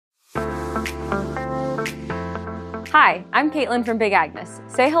Hi, I'm Caitlin from Big Agnes.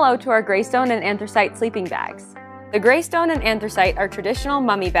 Say hello to our Greystone and Anthracite sleeping bags. The Greystone and Anthracite are traditional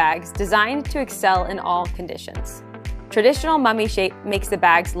mummy bags designed to excel in all conditions. Traditional mummy shape makes the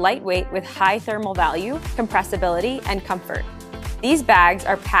bags lightweight with high thermal value, compressibility, and comfort. These bags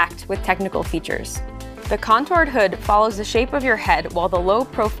are packed with technical features. The contoured hood follows the shape of your head, while the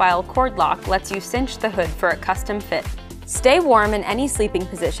low-profile cord lock lets you cinch the hood for a custom fit. Stay warm in any sleeping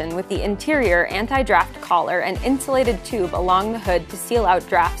position with the interior anti-draft collar and insulated tube along the hood to seal out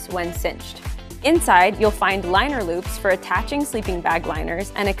drafts when cinched. Inside, you'll find liner loops for attaching sleeping bag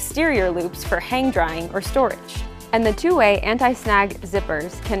liners and exterior loops for hang drying or storage. And the two-way anti-snag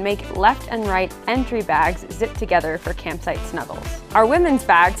zippers can make left and right entry bags zip together for campsite snuggles. Our women's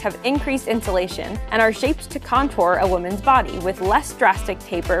bags have increased insulation and are shaped to contour a woman's body with less drastic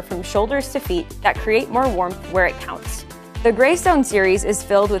taper from shoulders to feet that create more warmth where it counts. The Greystone series is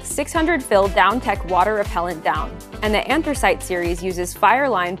filled with 600 fill DownTek water repellent down, and the Anthracite series uses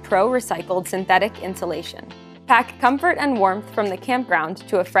Fireline Pro recycled synthetic insulation. Pack comfort and warmth from the campground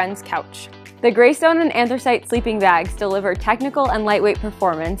to a friend's couch. The Greystone and Anthracite sleeping bags deliver technical and lightweight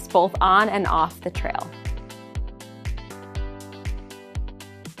performance both on and off the trail.